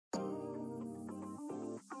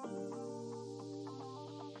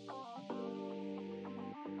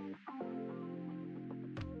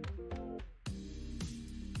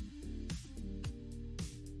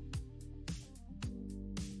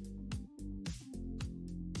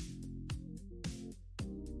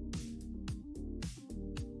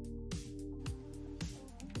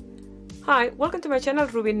Hi, welcome to my channel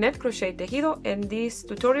Ruby Net Crochet Tejido. In this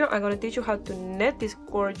tutorial I'm going to teach you how to knit this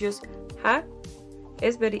gorgeous hat.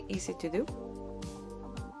 It's very easy to do.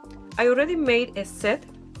 I already made a set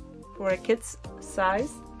for a kid's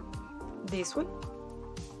size, this one.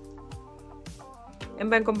 And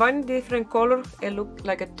by combining different colors, it looks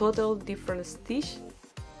like a total different stitch.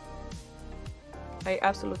 I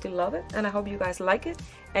absolutely love it and I hope you guys like it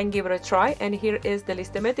and give it a try. And here is the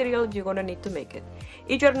list of material you're gonna need to make it.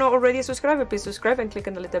 If you're not already a subscriber, please subscribe and click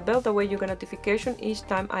on the little bell, that way you get notification each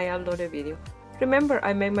time I upload a video. Remember,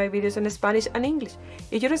 I make my videos in Spanish and English.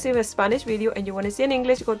 If you receive a Spanish video and you want to see in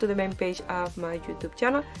English, go to the main page of my YouTube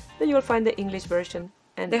channel, then you will find the English version.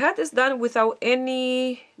 And the hat is done without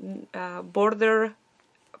any border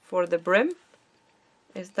for the brim.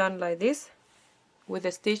 It's done like this, with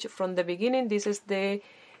a stitch from the beginning. This is the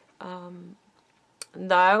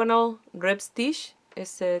diagonal rib stitch.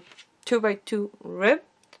 It's a 2x2 rib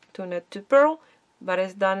to knit to purl, but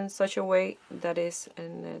it's done in such a way that is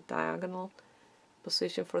in a diagonal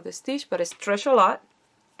position for the stitch, but it's stretched a lot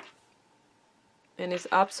and it's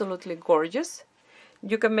absolutely gorgeous.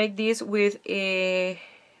 You can make this with a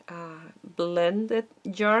blended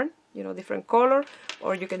yarn, you know, different color,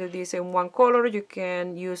 or you can do this in one color. You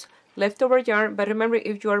can use leftover yarn, but remember,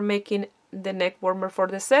 if you are making the neck warmer for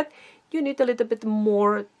the set, you need a little bit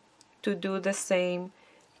more to do the same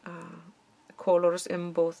colors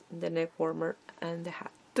in both the neck warmer and the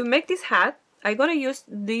hat. To make this hat, I'm gonna use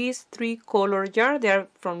these three color yarn. They are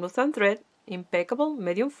from Loose and Thread, impeccable,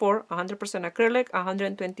 medium 4, 100% acrylic,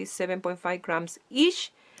 127.5 grams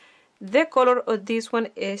each. The color of this one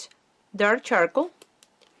is dark charcoal.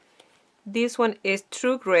 This one is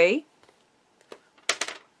true gray,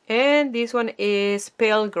 and this one is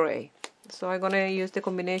pale gray. So I'm gonna use the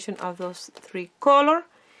combination of those three colors.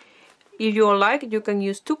 If you like, you can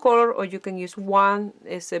use two colors or you can use one.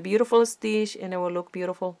 It's a beautiful stitch and it will look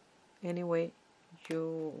beautiful any way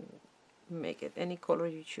you make it, any color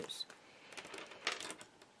you choose.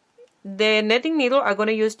 The netting needle, I'm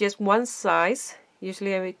gonna use just one size.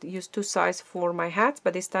 Usually I would use two sizes for my hats,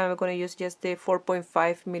 but this time I'm going to use just the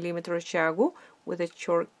 4.5 millimeter Shagu with a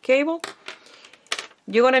short cable.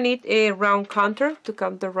 You're going to need a round counter to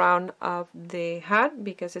count the round of the hat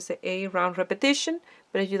because it's a round repetition.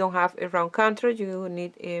 But if you don't have a round counter, you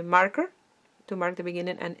need a marker to mark the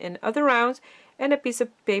beginning and end of the rounds, and a piece of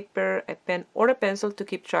paper, a pen or a pencil to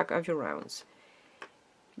keep track of your rounds.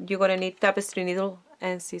 You're going to need tapestry needle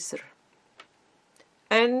and scissors.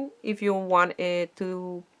 And if you want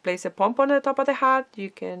to place a pom on the top of the hat, you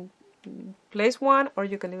can place one or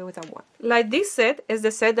you can leave it without one. Like this set is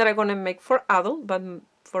the set that I'm going to make for adult, but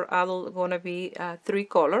for adult going to be 3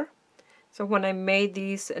 color. So when I made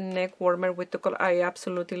this neck warmer with 2 color, I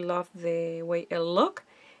absolutely love the way it look.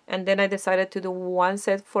 And then I decided to do one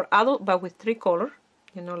set for adult, but with 3 color,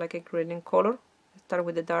 you know, like a gradient color. Start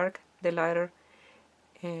with the dark, the lighter,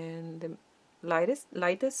 and the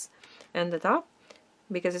lightest, and the top,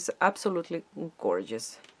 because it's absolutely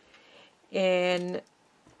gorgeous. And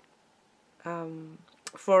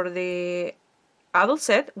for the adult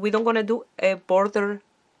set, we don't gonna do a border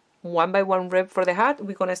 1x1 rib for the hat.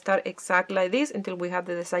 We're gonna start exactly like this until we have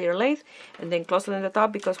the desired length, and then close it in the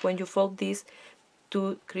top, because when you fold this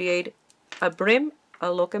to create a brim,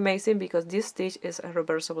 it'll look amazing because this stitch is a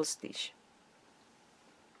reversible stitch.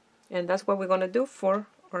 And that's what we're gonna do for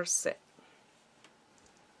our set.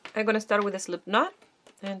 I'm gonna start with a slip knot.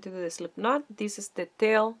 And to do the slip knot, this is the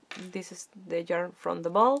tail, this is the yarn from the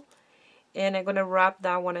ball, and I'm gonna wrap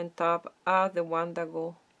that one on top of the one that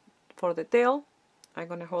go for the tail. I'm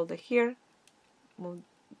gonna hold it here, move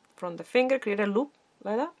from the finger, create a loop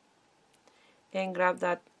like that, and grab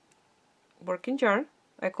that working yarn.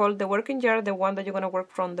 I call the working yarn the one that you're gonna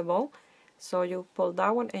work from the ball. So you pull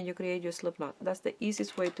that one and you create your slip knot. That's the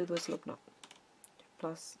easiest way to do a slip knot.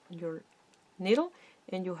 Plus your needle,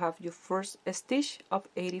 and you have your first stitch of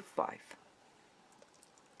 85.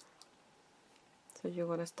 So you're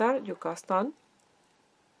gonna start, you cast on,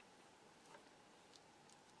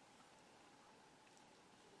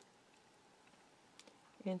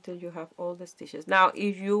 until you have all the stitches. Now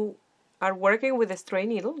if you are working with a straight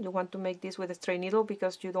needle, you want to make this with a straight needle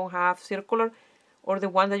because you don't have circular, or the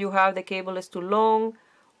one that you have, the cable is too long,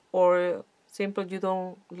 or simple you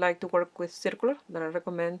don't like to work with circular, then I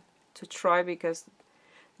recommend to try, because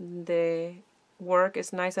the work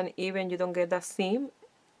is nice and even, you don't get that seam.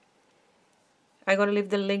 I'm gonna leave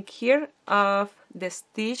the link here of the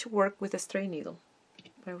stitch work with a straight needle.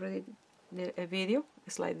 I already did a video,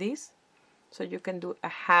 it's like this. So you can do a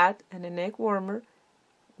hat and a neck warmer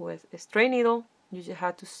with a straight needle. You just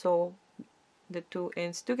have to sew the two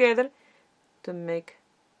ends together to make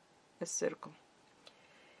a circle.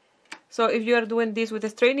 So if you are doing this with a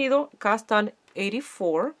straight needle, cast on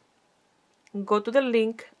 84. Go to the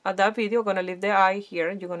link at that video. I'm gonna leave the eye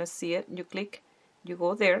here. You're gonna see it. You click, you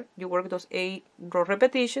go there, you work those 8 row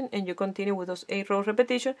repetition, and you continue with those 8 row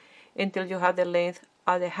repetition until you have the length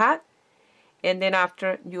of the hat. And then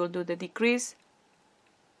after, you'll do the decrease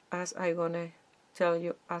as I'm gonna tell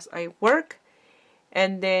you as I work.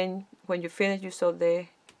 And then when you finish, you sew the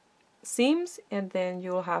seams, and then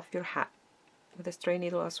you'll have your hat with a straight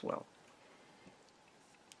needle as well.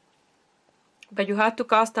 But you have to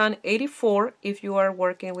cast on 84 if you are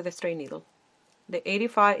working with a straight needle. The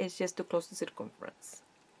 85 is just to close the circumference.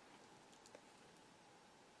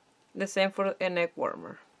 The same for a neck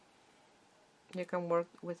warmer. You can work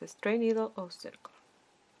with a straight needle or circle.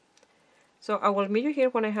 So I will meet you here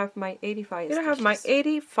when I have my 85 stitches. Here I have my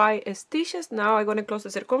 85 stitches. Now I'm going to close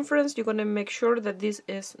the circumference. You're going to make sure that this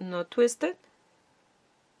is not twisted.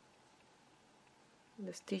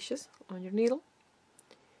 The stitches on your needle.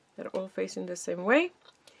 They're all facing the same way.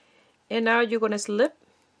 And now you're going to slip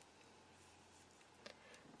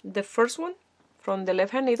the first one from the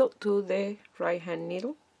left hand needle to the right hand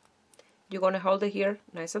needle. You're going to hold it here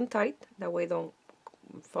nice and tight, that way it don't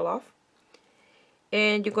fall off.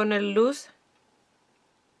 And you're going to lose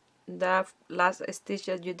that last stitch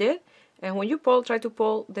that you did, and when you pull, try to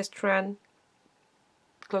pull the strand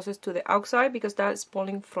closest to the outside, because that's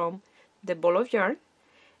pulling from the ball of yarn.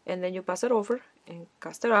 And then you pass it over and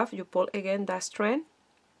cast it off. You pull again that strand,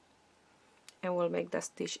 and we'll make that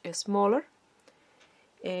stitch smaller,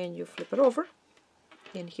 and you flip it over,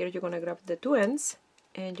 and here you're going to grab the 2 ends,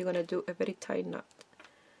 and you're going to do a very tight knot.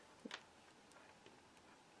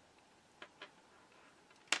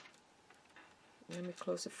 Let me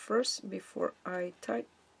close it first before I tie,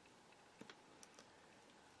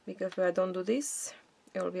 because if I don't do this,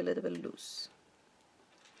 it will be a little bit loose.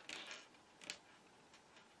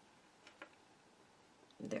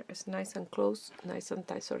 There, it's nice and close, nice and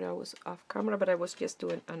tight. Sorry, I was off camera, but I was just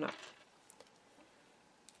doing a knot.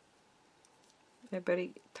 A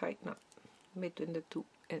very tight knot between the 2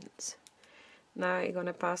 ends. Now I'm going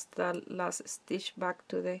to pass the last stitch back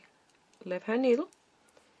to the left hand needle.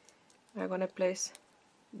 I'm going to place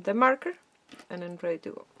the marker, and I'm ready to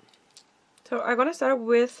go. So I'm going to start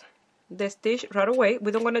with the stitch right away.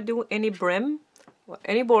 We don't want to do any brim or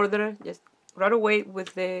any border, just right away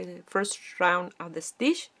with the first round of the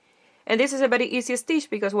stitch. And this is a very easy stitch,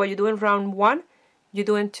 because what you do in round 1, you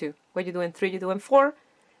do in 2. What you do in 3, you do in 4.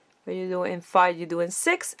 What you do in 5, you do in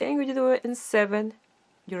 6. And what you do in 7,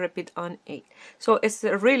 you repeat on 8. So it's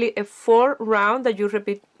really a 4 round that you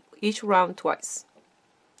repeat each round twice.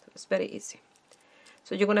 So it's very easy.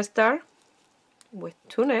 So you're going to start with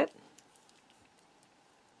 2 net.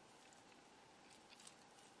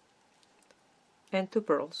 And 2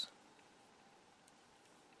 purls.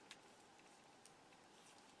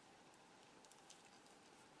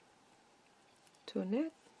 Two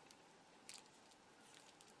net,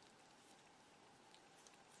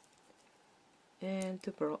 and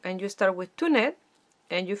 2 purl, and you start with 2 net,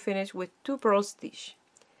 and you finish with 2 purl stitch.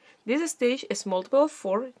 This stitch is multiple of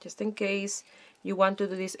 4, just in case you want to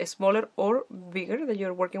do this smaller or bigger, that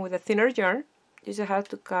you're working with a thinner yarn. You just have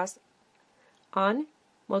to cast on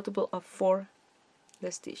multiple of 4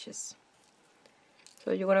 the stitches.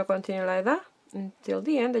 So you're going to continue like that until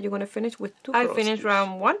the end, that you're going to finish with 2 purl. I finished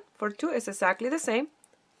round 1. For 2 it's exactly the same.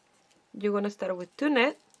 You're going to start with 2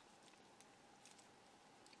 net,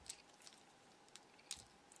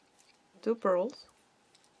 2 purls,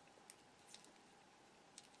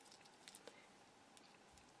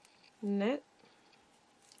 net,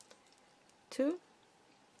 2,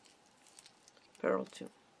 purl 2,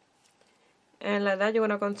 and like that you're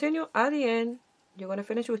going to continue. At the end you're going to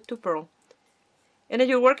finish with 2 purl. And if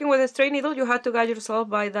you're working with a straight needle, you have to guide yourself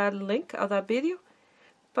by that link of that video.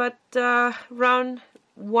 But round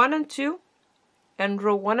 1 and 2 and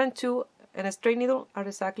row 1 and 2 and a straight needle are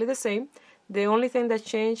exactly the same. The only thing that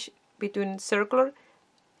changed between circular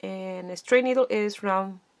and a straight needle is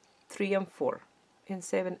round 3 and 4 and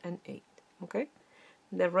 7 and 8. Okay,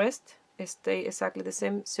 the rest stay exactly the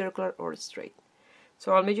same, circular or straight.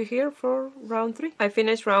 So I'll meet you here for round 3. I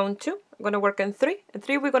finished round 2. I'm going to work in 3. In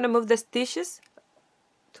 3 we're going to move the stitches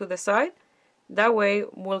to the side. That way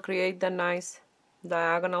we'll create the nice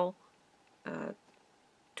diagonal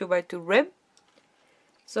 2x2 rib.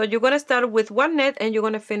 So you're going to start with 1 net, and you're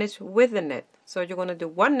going to finish with the net. So you're going to do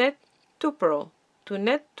 1 net, 2 purl, 2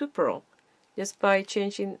 net, 2 purl. Just by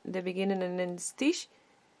changing the beginning and end stitch,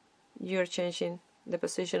 you're changing the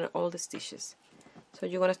position of all the stitches. So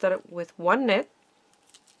you're going to start with 1 net,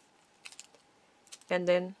 and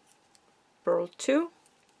then purl 2,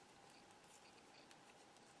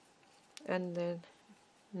 and then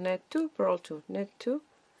net 2, purl 2, net 2,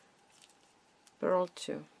 purl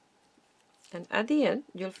 2, and at the end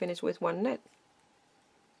you'll finish with 1 net.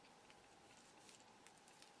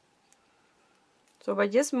 So by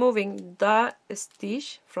just moving that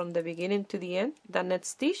stitch from the beginning to the end, that net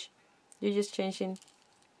stitch, you're just changing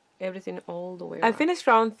everything all the way around. I finished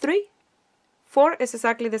round 3. 4 is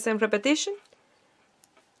exactly the same repetition.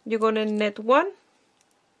 You're going to net 1,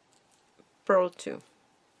 purl 2,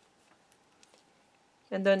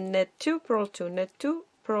 and then net 2, purl 2, net 2,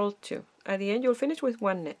 purl 2. At the end you'll finish with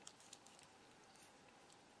 1 net.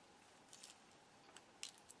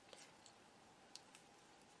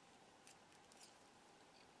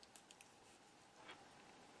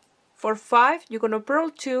 For 5, you're going to purl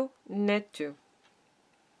 2, net 2.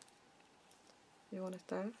 You want to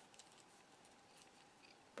start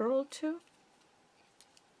purl 2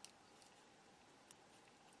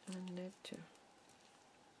 and net 2,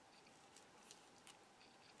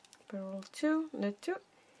 purl 2, net 2,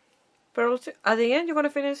 purl 2. At the end you're going to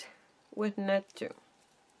finish with net 2.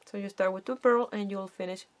 So you start with 2 purl and you'll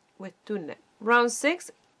finish with 2 net. Round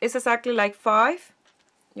 6 is exactly like 5.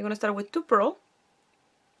 You're going to start with 2 purl,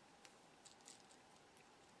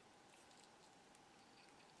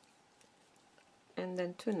 and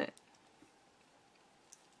then 2 net.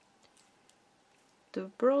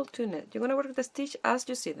 2 purl, 2 net. You're going to work the stitch as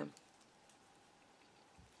you see them.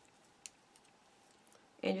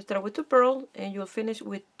 And you start with 2 purl and you'll finish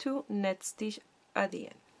with 2 net stitch at the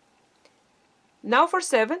end. Now for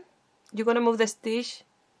 7, you're going to move the stitch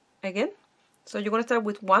again. So you're going to start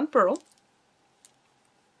with 1 purl,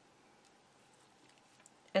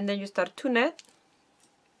 and then you start 2 net,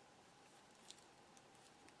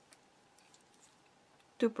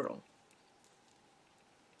 2 purl,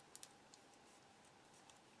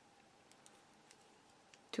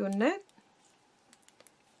 2 net,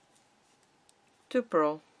 2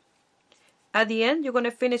 purl. At the end you're going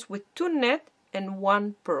to finish with 2 net and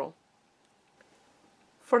 1 purl.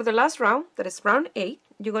 For the last round, that is round 8,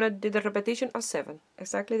 you're going to do the repetition of 7,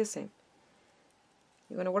 exactly the same.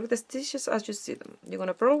 You're going to work the stitches as you see them. You're going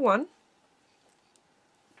to purl 1,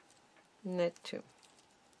 net 2,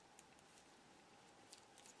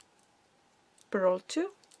 purl 2,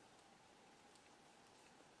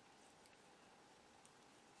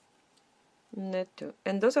 net 2,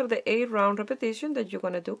 and those are the 8 round repetitions that you're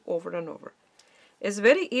going to do over and over. It's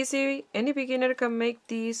very easy. Any beginner can make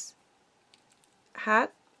this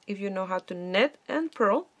hat if you know how to net and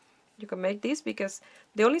purl. You can make this, because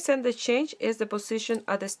the only thing that change is the position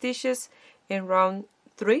of the stitches in round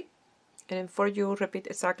 3, and in 4 you repeat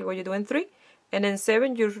exactly what you do in 3, and in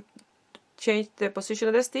 7 you change the position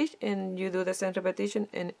of the stitch and you do the same repetition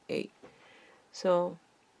in 8. So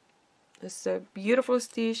it's a beautiful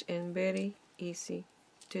stitch and very easy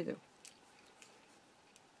to do.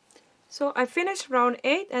 So I finished round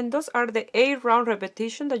 8, and those are the 8 round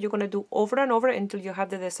repetitions that you're going to do over and over until you have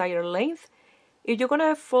the desired length. If you're going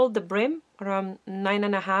to fold the brim around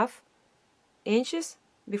 9.5 inches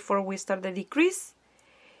before we start the decrease,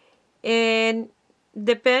 and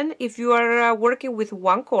depend if you are working with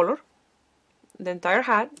one color, the entire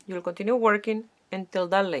hat, you'll continue working until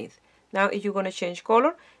that length. Now if you're going to change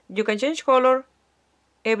color, you can change color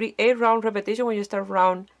every 8 round repetition. When you start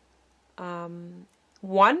round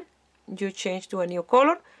 1, you change to a new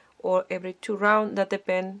color, or every 2 rounds, that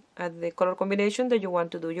depends on the color combination that you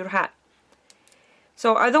want to do your hat.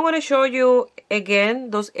 So I don't want to show you again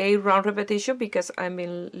those 8 round repetitions, because I've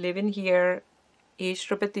been leaving here each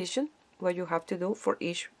repetition, what you have to do for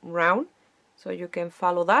each round, so you can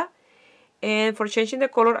follow that. And for changing the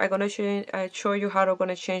color, I'm going to show you how I'm going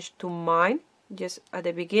to change to mine just at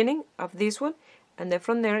the beginning of this one, and then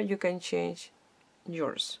from there you can change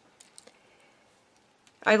yours.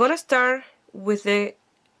 I'm going to start with the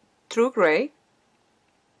true gray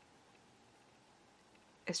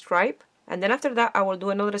stripe, and then after that I will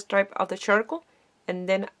do another stripe of the charcoal, and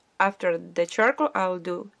then after the charcoal I will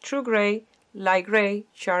do true gray, light gray,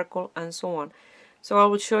 charcoal, and so on. So I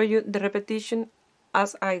will show you the repetition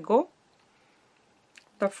as I go.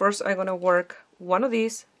 But first I'm going to work one of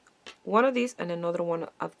these, and another one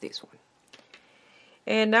of this one.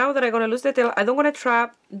 And now that I'm going to lose the tail, I don't want to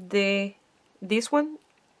trap this one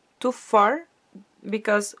too far,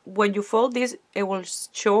 because when you fold this, it will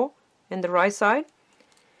show in the right side.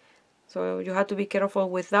 So you have to be careful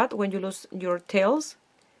with that when you lose your tails.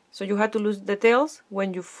 So you have to lose the tails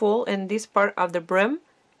when you fold in this part of the brim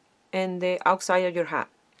and the outside of your hat,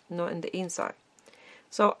 not in the inside.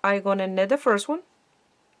 So I'm going to net the first one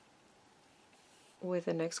with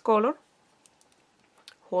the next color,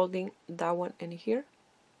 holding that one in here.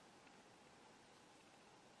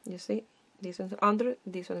 You see, This one's under,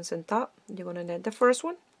 this one's on top. You're gonna net the first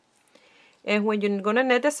one, and when you're gonna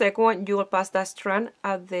net the second one, you will pass that strand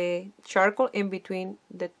of the charcoal in between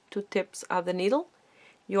the two tips of the needle.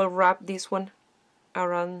 You will wrap this one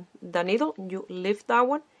around the needle. You lift that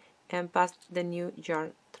one and pass the new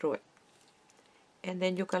yarn through it, and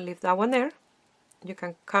then you can leave that one there. You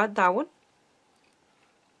can cut that one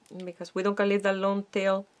because we don't can leave the long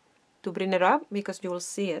tail to bring it up because you will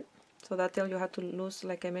see it. So that tail you have to lose,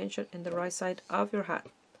 like I mentioned, in the right side of your hat.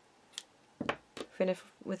 Finish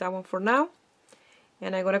with that one for now,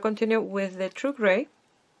 and I'm going to continue with the true gray.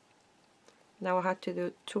 Now I have to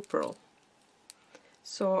do 2 purl.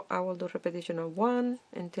 So I will do repetition of 1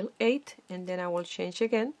 until 8, and then I will change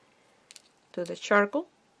again to the charcoal,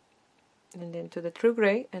 and then to the true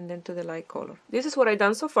gray, and then to the light color. This is what I've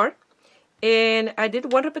done so far. And I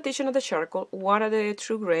did 1 repetition of the charcoal, 1 of the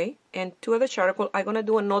true gray, and 2 of the charcoal. I'm going to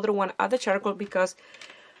do another one of the charcoal because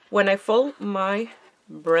when I fold my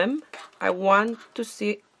brim, I want to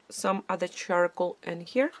see some of the charcoal in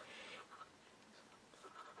here.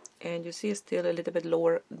 And you see it's still a little bit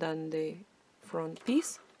lower than the front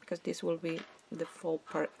piece because this will be the fold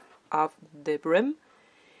part of the brim.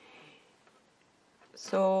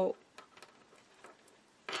 So,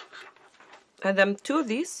 and then 2 of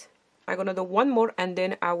these. I'm going to do 1 more and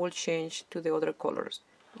then I will change to the other colors.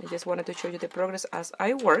 I just wanted to show you the progress as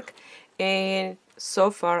I work, and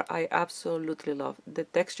so far I absolutely love the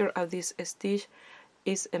texture of this stitch.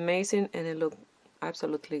 Is amazing and it looks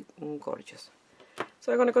absolutely gorgeous.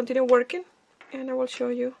 So I'm going to continue working and I will show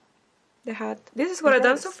you the hat. This is what I've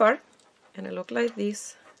done so far, and it looks like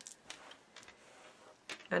this.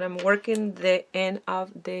 And I'm working the end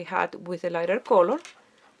of the hat with a lighter color.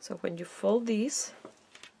 So when you fold this,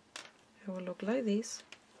 it will look like this.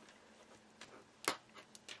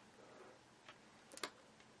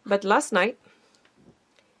 But last night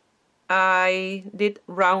I did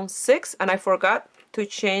round 6 and I forgot to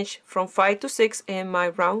change from 5 to 6 in my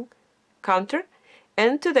round counter,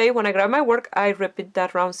 and today when I grab my work I repeat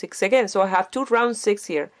that round 6 again. So I have 2 round 6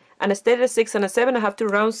 here, and instead of 6 and a 7 I have 2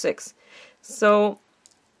 round 6. So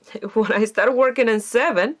when I started working in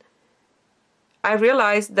 7 I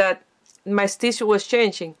realized that my stitch was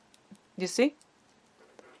changing. You see,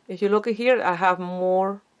 if you look at here, I have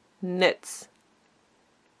more nets,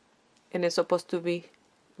 and it's supposed to be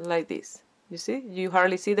like this. You see, you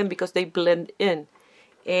hardly see them because they blend in,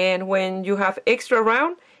 and when you have extra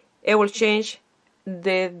round, it will change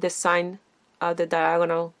the design of the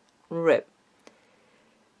diagonal rib.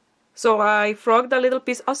 So I frogged a little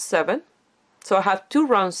piece of 7, so I have 2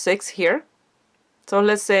 round 6 here. So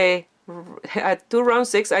let's say at 2 round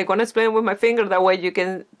 6, I'm gonna explain with my finger, that way you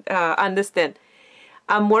can understand.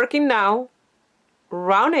 I'm working now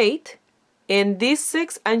round 8, in this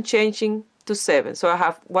 6 I'm changing to 7. So I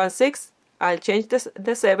have 1 6, I'll change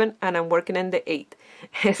the 7, and I'm working in the 8.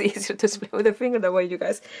 It's easier to explain with the finger, that way you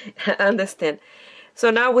guys understand. So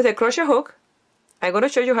now with a crochet hook, I'm gonna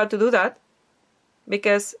show you how to do that,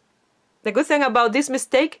 because the good thing about this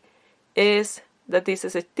mistake is that this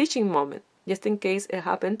is a teaching moment. Just in case it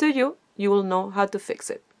happened to you, you will know how to fix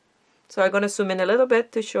it. So I'm going to zoom in a little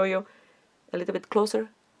bit to show you a little bit closer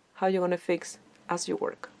how you're going to fix as you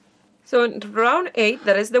work. So in round 8,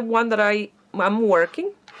 that is the one that I'm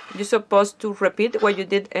working. You're supposed to repeat what you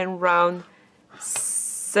did in round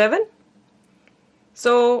 7.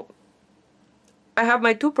 So I have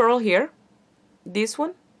my 2 purl here. This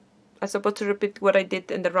one, I'm supposed to repeat what I did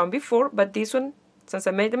in the round before, but this one, since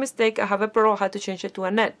I made a mistake, I have a purl, I had to change it to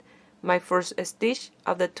a net. My first stitch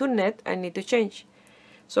of the 2 net I need to change.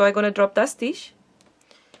 So I'm going to drop that stitch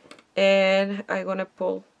and I'm going to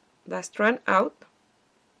pull that strand out,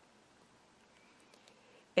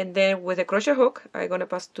 and then with a crochet hook I'm going to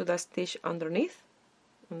pass to that stitch underneath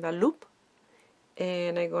on that loop,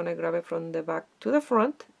 and I'm going to grab it from the back to the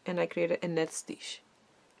front, and I created a net stitch.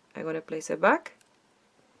 I'm going to place it back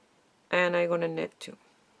and I'm going to net 2.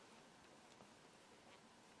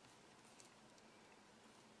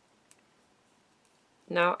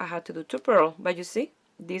 Now I had to do 2 purl, but you see,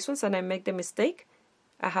 these ones, and I make the mistake,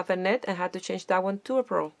 I have a net and had to change that one to a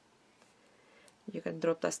purl. You can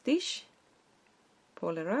drop that stitch,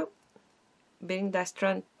 pull it out, bring that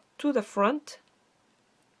strand to the front.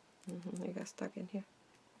 I got stuck in here.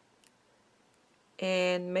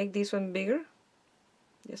 And make this one bigger.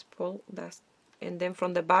 Just pull that, and then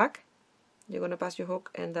from the back, you're going to pass your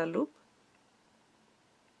hook in that loop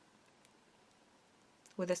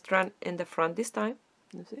with the strand in the front this time.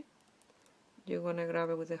 You see, you're going to grab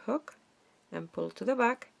it with the hook and pull to the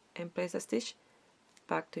back and place a stitch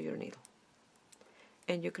back to your needle,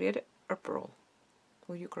 and you create a purl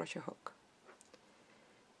with your crochet hook.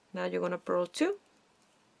 Now you're going to purl 2.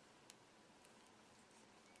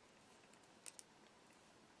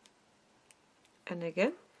 And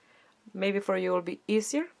again, maybe for you it will be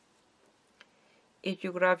easier if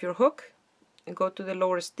you grab your hook and go to the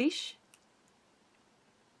lower stitch,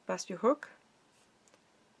 pass your hook,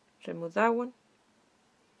 remove that one,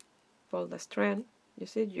 pull the strand. You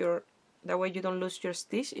see, that way you don't lose your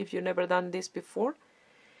stitch if you've never done this before.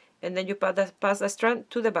 And then you pass the strand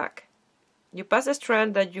to the back. You pass the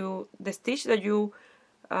strand the stitch that you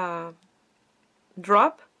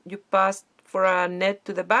drop, you pass for a net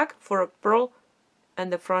to the back, for a purl,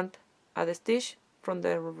 and the front at the stitch from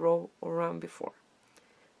the row around before.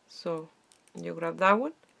 So you grab that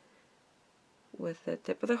one with the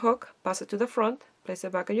tip of the hook, pass it to the front, place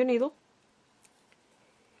it back on your needle,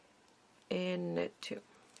 and net 2.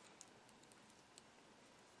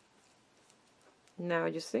 Now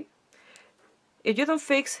you see, if you don't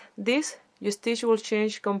fix this, your stitch will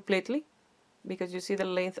change completely, because you see the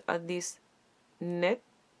length of this net,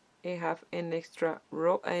 it have an extra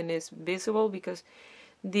row and it's visible because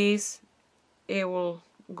this, it will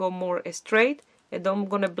go more straight and don't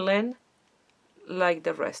gonna blend like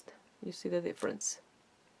the rest. You see the difference.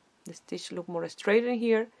 The stitch look more straight in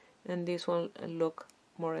here, and this one look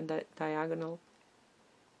more in the diagonal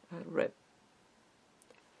rib.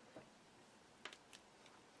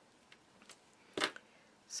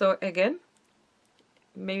 So again,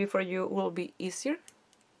 maybe for you it will be easier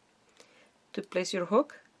to place your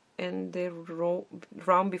hook in the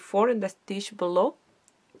round before and the stitch below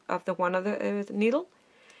of the one of the needle.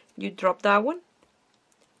 You drop that one,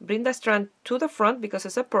 bring the strand to the front because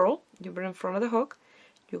it's a purl. You bring in front of the hook,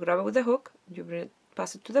 you grab it with the hook, you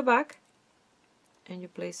pass it to the back, and you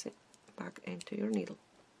place it back into your needle,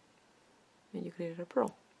 and you create a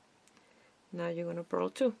purl. Now you're going to purl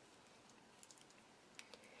 2.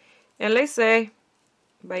 And let's say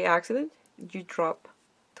by accident you drop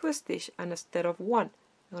 2 stitches instead of 1.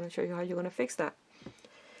 I'm going to show you how you're going to fix that.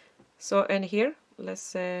 So in here, let's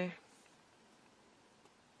say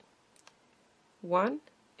 1,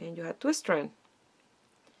 and you have 2 strands,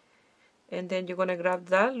 and then you're going to grab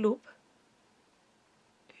that loop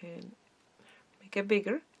and make it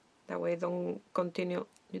bigger. That way you don't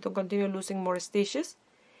continue losing more stitches.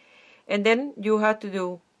 And then you have to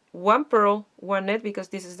do 1 purl, 1 net, because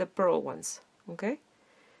this is the purl ones. Okay,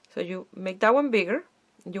 so you make that one bigger.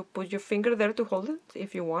 You put your finger there to hold it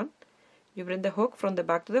if you want. You bring the hook from the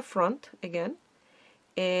back to the front again,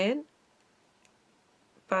 and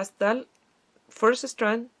pass that first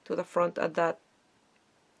strand to the front at that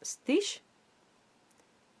stitch,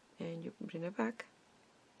 and you bring it back,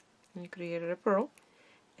 and you created a purl.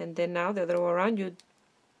 And then now the other way around, you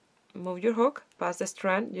move your hook, pass the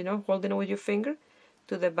strand, holding it with your finger,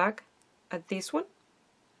 to the back at this one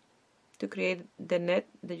to create the net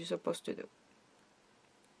that you're supposed to do,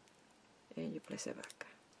 and you place it back.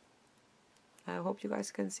 I hope you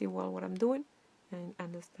guys can see well what I'm doing and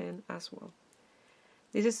understand as well.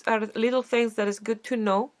 These are little things that is good to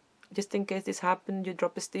know, just in case this happens, you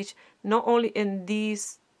drop a stitch, not only in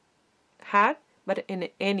this hat, but in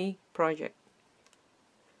any project.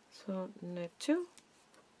 So net 2.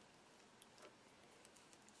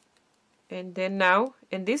 And then now,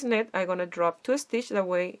 in this net, I'm going to drop 2 stitches, that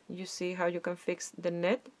way you see how you can fix the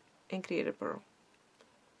net and create a purl.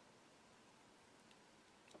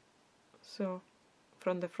 So,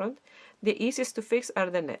 from the front, the easiest to fix are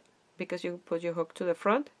the net, because you put your hook to the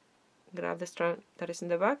front, grab the strand that is in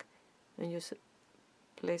the back, and you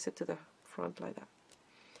place it to the front like that.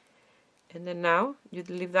 And then now, you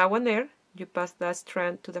leave that one there, you pass that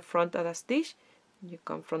strand to the front of the stitch, you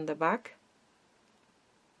come from the back,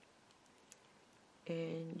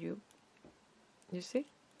 and you see,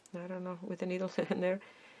 I don't know, with the needle in there,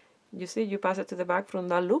 you see, you pass it to the back from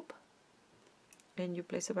that loop, and you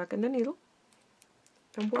place it back in the needle,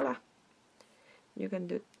 and voila, you can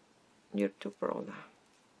do your 2 purl now.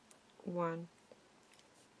 1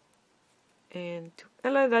 and 2,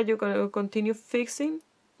 and like that you're going to continue fixing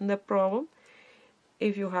the problem.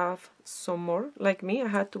 If you have some more, like me, I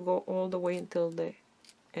had to go all the way until the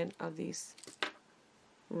end of this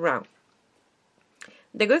round.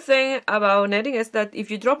 The good thing about netting is that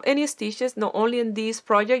if you drop any stitches, not only in this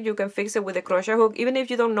project, you can fix it with a crochet hook. Even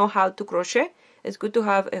if you don't know how to crochet, it's good to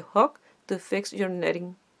have a hook to fix your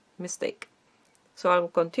netting mistake. So I'll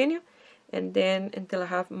continue, and then until I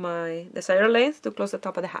have my desired length to close the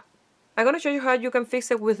top of the hat. I'm going to show you how you can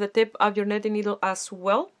fix it with the tip of your netting needle as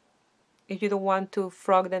well, if you don't want to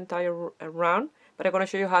frog the entire round. But I'm going to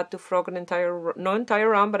show you how to frog an not entire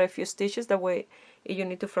round, but a few stitches. That way, if you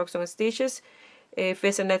need to frog some stitches, if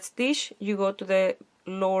it's a net stitch, you go to the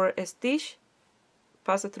lower stitch,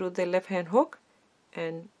 pass it through the left hand hook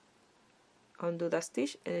and undo that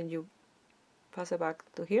stitch, and then you pass it back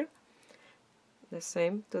to here. The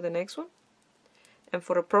same to the next one. And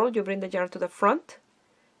for a purl, you bring the yarn to the front,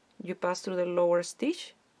 you pass through the lower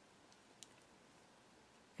stitch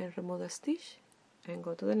and remove the stitch and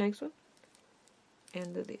go to the next one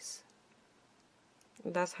and do this.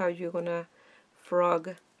 That's how you're gonna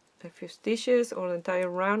frog a few stitches or the entire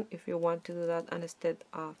round if you want to do that instead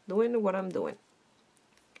of doing what I'm doing.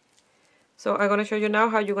 So I'm gonna show you now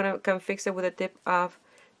how you can fix it with the tip of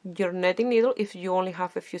your netting needle if you only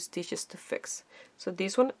have a few stitches to fix. So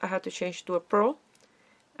this one I had to change to a purl,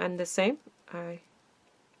 and the same, I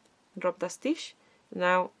drop the stitch.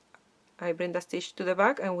 Now I bring the stitch to the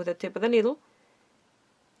back, and with the tip of the needle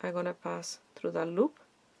I'm gonna pass through that loop.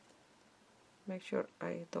 Make sure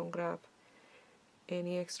I don't grab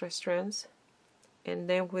any extra strands, and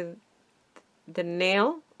then with the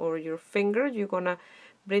nail or your finger you're gonna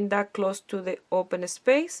bring that close to the open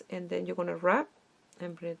space, and then you're gonna wrap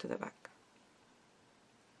and bring it to the back.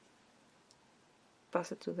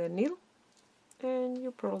 Pass it to the needle and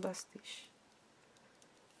you purl that stitch.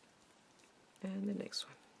 And the next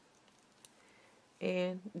one.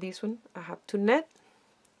 And this one I have to net.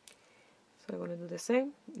 So I'm going to do the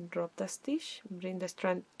same. Drop the stitch, bring the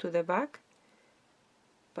strand to the back,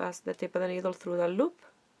 pass the tip of the needle through the loop,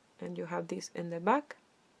 and you have this in the back.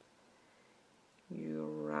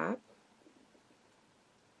 You wrap,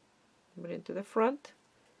 bring it to the front,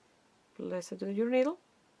 place it to your needle,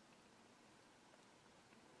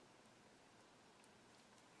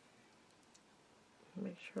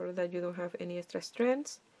 make sure that you don't have any extra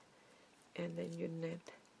strands, and then you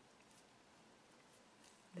net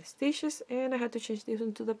the stitches. And I had to change this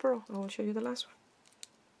one to the purl. I will show you the last one.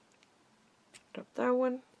 Drop that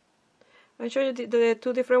one. I'll show you the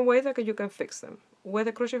two different ways that you can fix them, with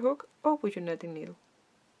a crochet hook or with your netting needle,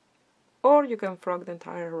 or you can frog the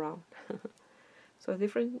entire round. So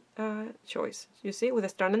different choice. You see, with the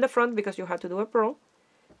strand in the front, because you have to do a purl,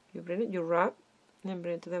 you bring it, you wrap, and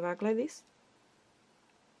bring it to the back like this,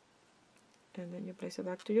 and then you place it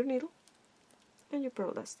back to your needle, and you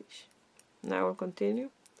purl that stitch. Now I'll continue.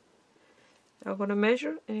 I'm gonna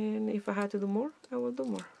measure, and if I had to do more, I will do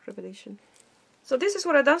more repetition. So this is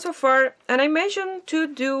what I've done so far, and I mentioned to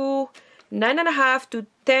do 9.5 to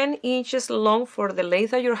 10 inches long for the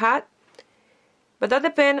length of your hat, but that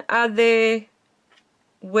depends on the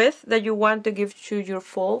width that you want to give to your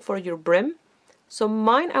fold for your brim. So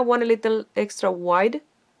mine, I want a little extra wide,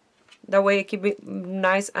 that way it keep it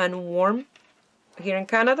nice and warm here in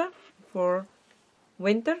Canada for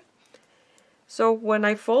winter. So when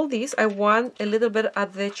I fold this, I want a little bit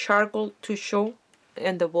of the charcoal to show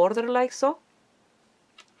in the border like so.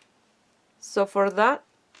 So for that,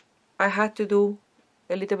 I had to do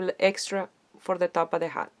a little bit extra for the top of the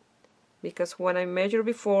hat, because when I measure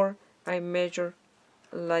before, I measure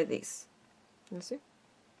like this. You see?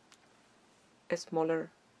 A smaller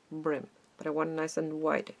brim, but I want nice and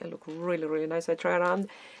wide. It looks really, really nice. I try around,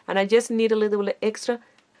 and I just need a little bit extra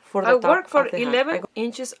for the top. I work for 11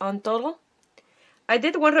 inches on total. I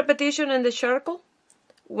did one repetition in the charcoal,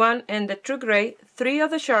 one in the true gray, 3 of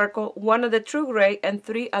the charcoal, 1 of the true gray, and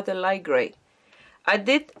 3 of the light gray. I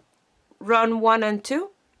did round 1 and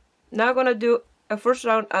 2. Now I'm gonna do a first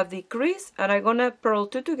round of the crease, and I'm gonna purl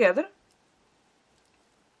 2 together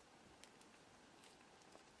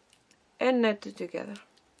and net 2 together.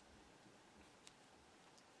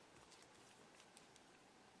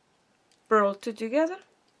 Purl 2 together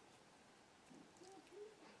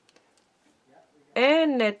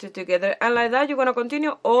and net 2 together, and like that you're going to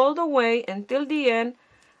continue all the way until the end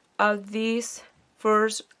of this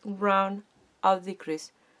first round of the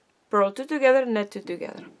crease. Purl 2 together, net 2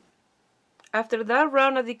 together. After that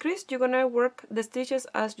round of the crease, you're going to work the stitches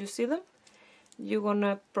as you see them. You're going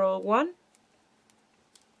to purl 1,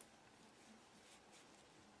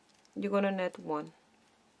 you're going to net 1,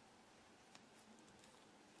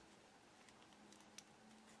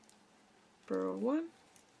 purl 1,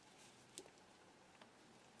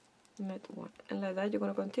 net 1, and like that you're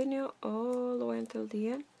going to continue all the way until the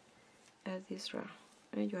end at this round.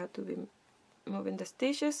 And you have to be moving the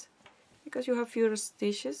stitches because you have fewer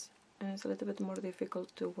stitches and it's a little bit more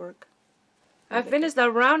difficult to work. I finished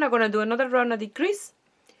that round. I'm going to do another round of the crease.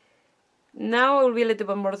 Now it will be a little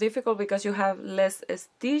bit more difficult because you have less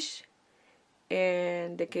stitch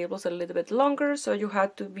and the cable's a little bit longer, so you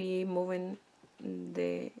have to be moving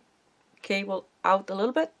the cable out a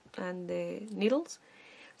little bit and the needles.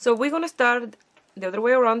 So we're going to start the other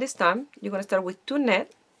way around this time. You're going to start with 2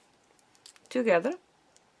 net together.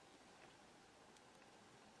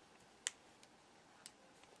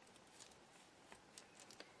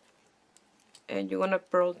 and you're gonna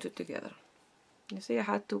purl two together. You see, I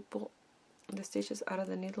had to pull the stitches out of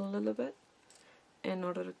the needle a little bit in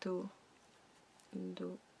order to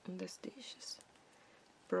do the stitches.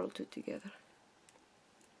 Purl two together,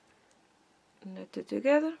 knit two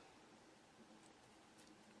together,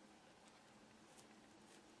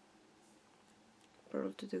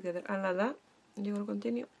 purl two together, and like that you're going to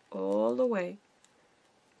continue all the way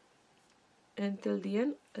until the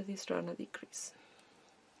end of this round of decrease.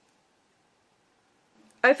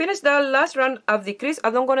 I finished the last round of decrease.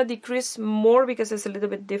 I'm not going to decrease more because it's a little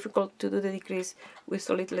bit difficult to do the decrease with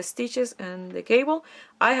so little stitches and the cable.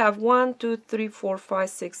 I have 1, 2, 3, 4, 5,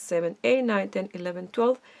 6, 7, 8, 9, 10, 11,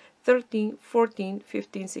 12, 13, 14,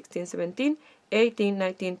 15, 16, 17, 18,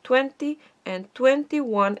 19, 20, and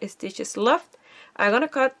 21 stitches left. I'm going to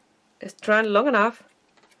cut a strand long enough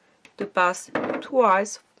to pass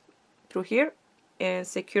twice through here and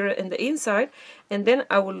secure it in the inside, and then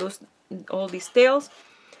I will lose all these tails.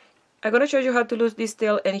 I'm going to show you how to lose this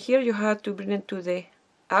tail, and here you have to bring it to the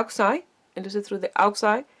outside and lose it through the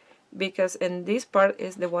outside, because in this part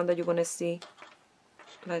is the one that you're going to see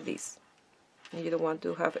like this, and you don't want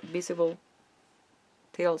to have visible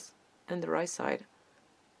tails on the right side,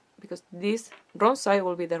 because this wrong side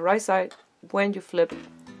will be the right side when you flip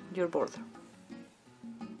your border.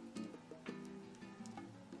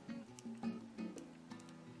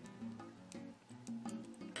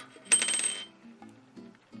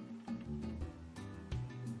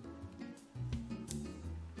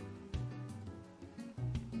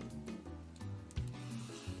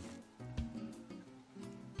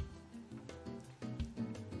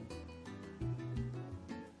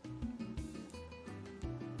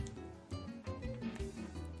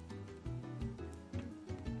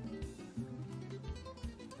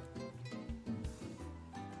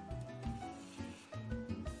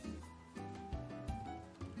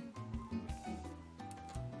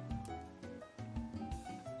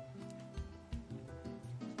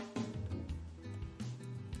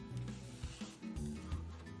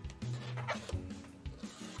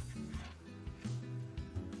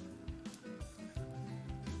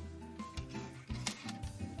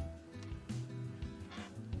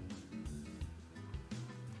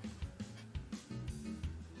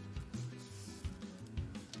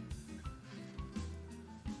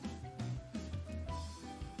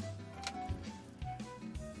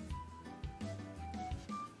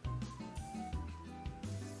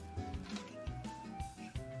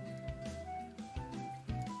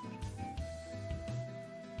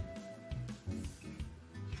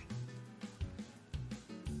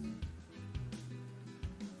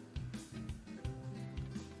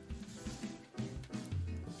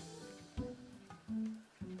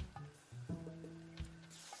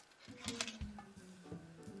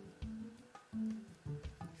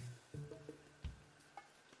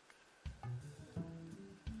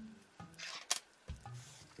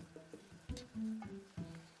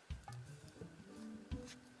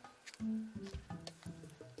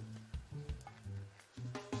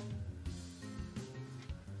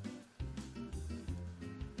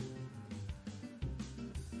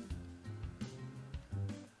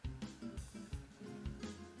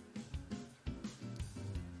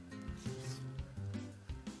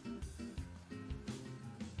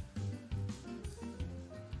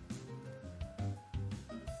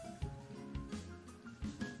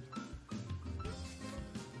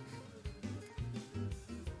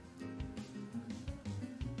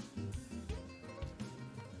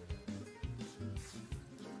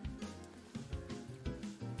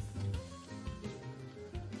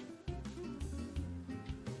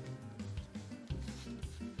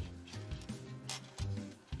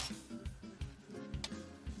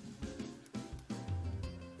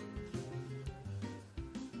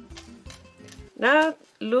 Now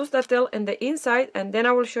lose the tail in the inside, and then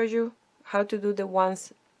I will show you how to do the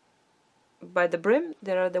ones by the brim.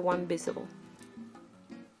 They are the one visible.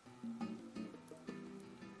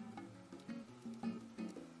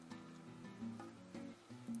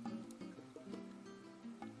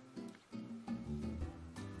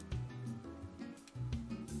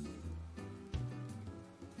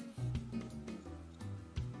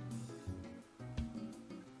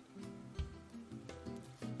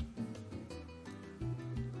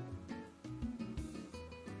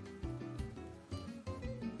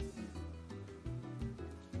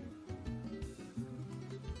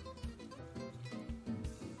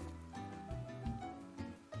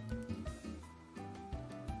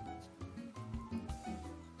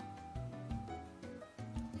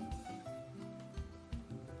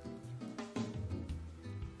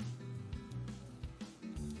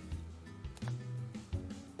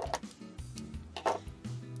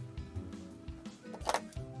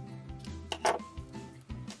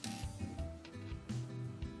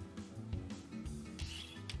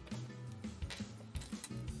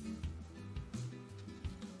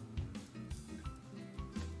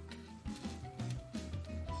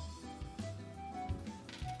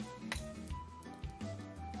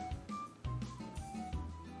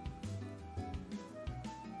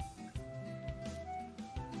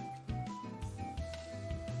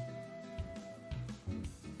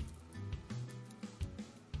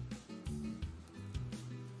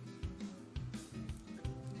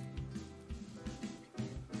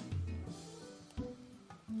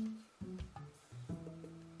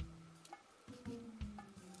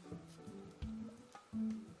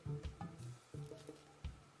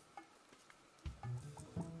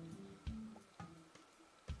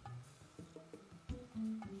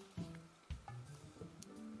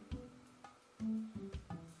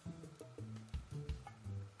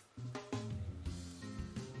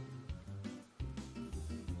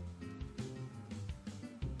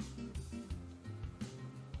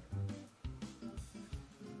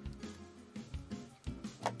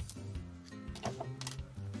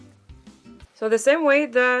 So the same way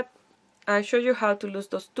that I showed you how to lose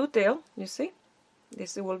those two tails, you see,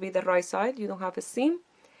 this will be the right side, you don't have a seam.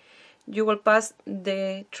 You will pass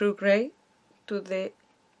the true gray to the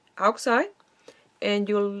outside and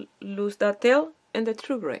you'll lose that tail and the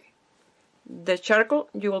true gray. The charcoal,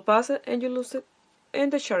 you will pass it and you lose it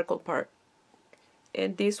in the charcoal part.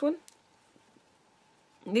 And this one,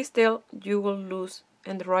 this tail, you will lose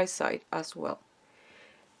in the right side as well.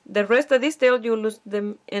 The rest of this tail, you lose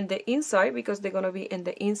them in the inside because they're going to be in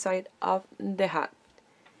the inside of the hat.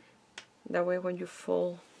 That way when you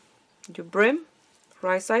fold your brim,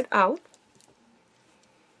 right side out.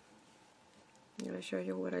 I'm going to show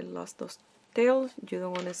you where I lost those tails. You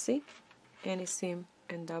don't want to see any seam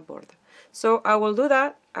in that border. So I will do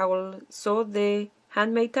that. I will sew the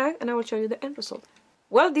handmade tag and I will show you the end result.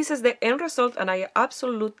 Well, this is the end result and I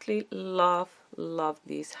absolutely love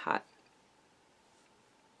this hat.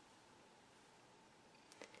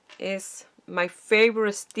 It's my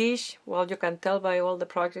favorite stitch. Well, you can tell by all the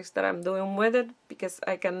projects that I'm doing with it because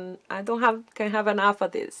I can have enough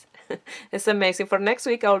of this. It's amazing. For next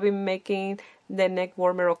week I'll be making the neck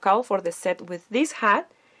warmer or cowl for the set with this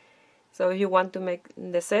hat. So if you want to make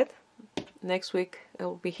the set, next week it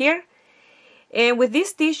will be here. And with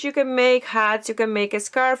this stitch you can make hats, you can make a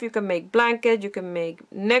scarf, you can make blanket, you can make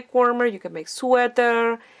neck warmer, you can make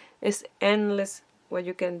sweater. It's endless what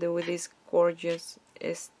you can do with this gorgeous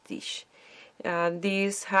stitch.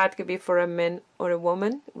 This hat could be for a man or a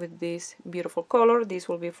woman with this beautiful color. This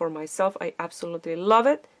will be for myself. I absolutely love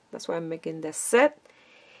it. That's why I'm making the set.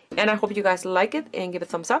 And I hope you guys like it and give it a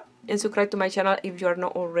thumbs up. And subscribe to my channel if you are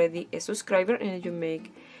not already a subscriber and you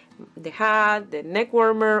make the hat, the neck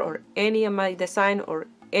warmer, or any of my design or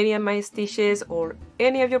any of my stitches or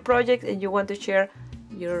any of your projects and you want to share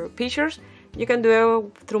your pictures. You can do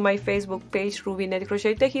it through my Facebook page, Ruby Net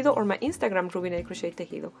Crochet Tejido, or my Instagram, Ruby Net Crochet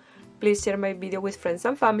Tejido. Please share my video with friends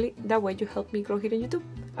and family. That way you help me grow here on YouTube.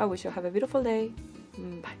 I wish you have a beautiful day.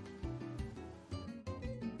 Bye.